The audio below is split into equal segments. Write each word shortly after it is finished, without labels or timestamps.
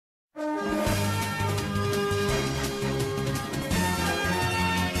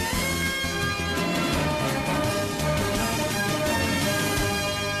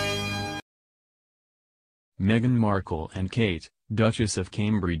Meghan Markle and Kate, Duchess of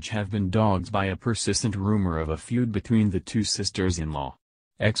Cambridge, have been dogged by a persistent rumor of a feud between the two sisters-in-law.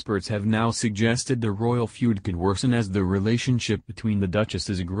 Experts have now suggested the royal feud could worsen as the relationship between the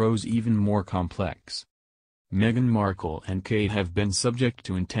Duchesses grows even more complex. Meghan Markle and Kate have been subject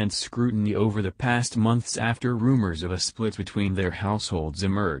to intense scrutiny over the past months after rumors of a split between their households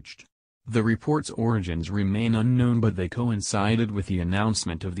emerged. The report's origins remain unknown, but they coincided with the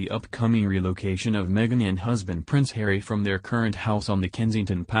announcement of the upcoming relocation of Meghan and husband Prince Harry from their current house on the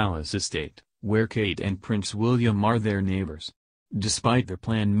Kensington Palace estate, where Kate and Prince William are their neighbours. Despite their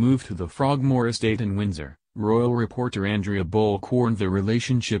planned move to the Frogmore estate in Windsor, royal reporter Andrea Bullock warned the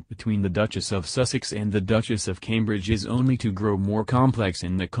relationship between the Duchess of Sussex and the Duchess of Cambridge is only to grow more complex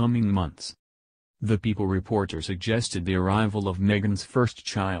in the coming months. The People reporter suggested the arrival of Meghan's first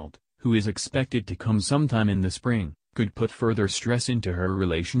child, who is expected to come sometime in the spring, could put further stress into her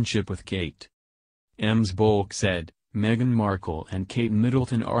relationship with Kate. Ms. Bullock said, "Meghan Markle and Kate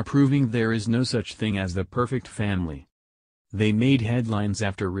Middleton are proving there is no such thing as the perfect family." They made headlines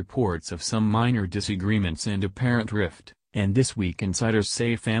after reports of some minor disagreements and apparent rift, and this week insiders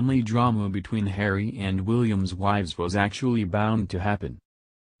say family drama between Harry and William's wives was actually bound to happen.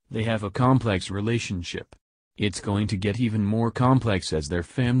 They have a complex relationship. It's going to get even more complex as their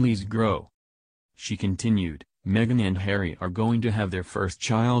families grow. She continued, Meghan and Harry are going to have their first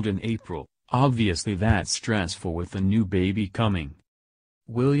child in April, obviously that's stressful with the new baby coming.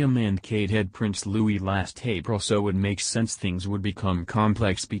 William and Kate had Prince Louis last April, so it makes sense things would become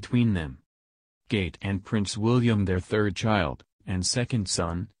complex between them. Kate and Prince William their third child, and second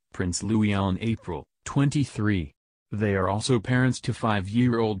son, Prince Louis on April 23. They are also parents to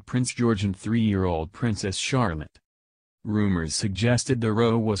 5-year-old Prince George and 3-year-old Princess Charlotte. Rumors suggested the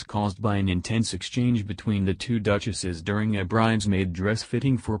row was caused by an intense exchange between the two duchesses during a bridesmaid dress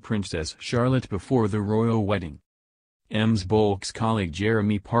fitting for Princess Charlotte before the royal wedding. Ms. Bullock's colleague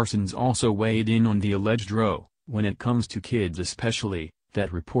Jeremy Parsons also weighed in on the alleged row, when it comes to kids especially,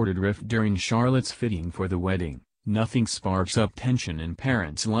 that reported rift during Charlotte's fitting for the wedding. Nothing sparks up tension in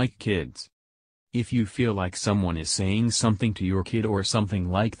parents like kids. If you feel like someone is saying something to your kid or something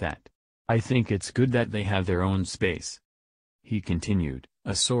like that, I think it's good that they have their own space. He continued,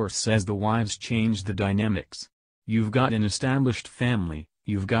 a source says the wives changed the dynamics. You've got an established family,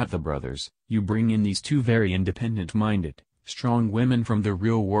 you've got the brothers, you bring in these two very independent-minded, strong women from the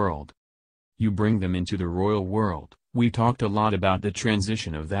real world. You bring them into the royal world. We talked a lot about the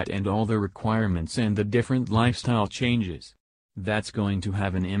transition of that and all the requirements and the different lifestyle changes. That's going to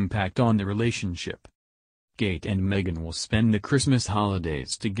have an impact on the relationship. Kate and Meghan will spend the Christmas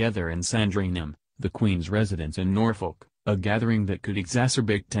holidays together in Sandringham, the Queen's residence in Norfolk, a gathering that could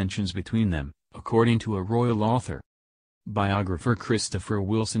exacerbate tensions between them, according to a royal author. Biographer Christopher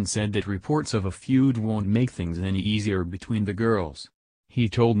Wilson said that reports of a feud won't make things any easier between the girls. He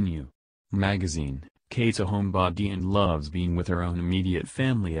told New magazine, Kate's a homebody and loves being with her own immediate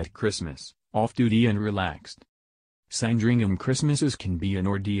family at Christmas, off-duty and relaxed. Sandringham Christmases can be an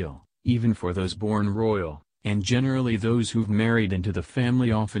ordeal, even for those born royal, and generally those who've married into the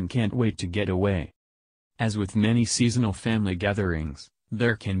family often can't wait to get away. As with many seasonal family gatherings,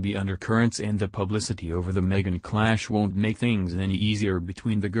 there can be undercurrents, and the publicity over the Meghan clash won't make things any easier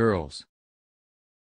between the girls.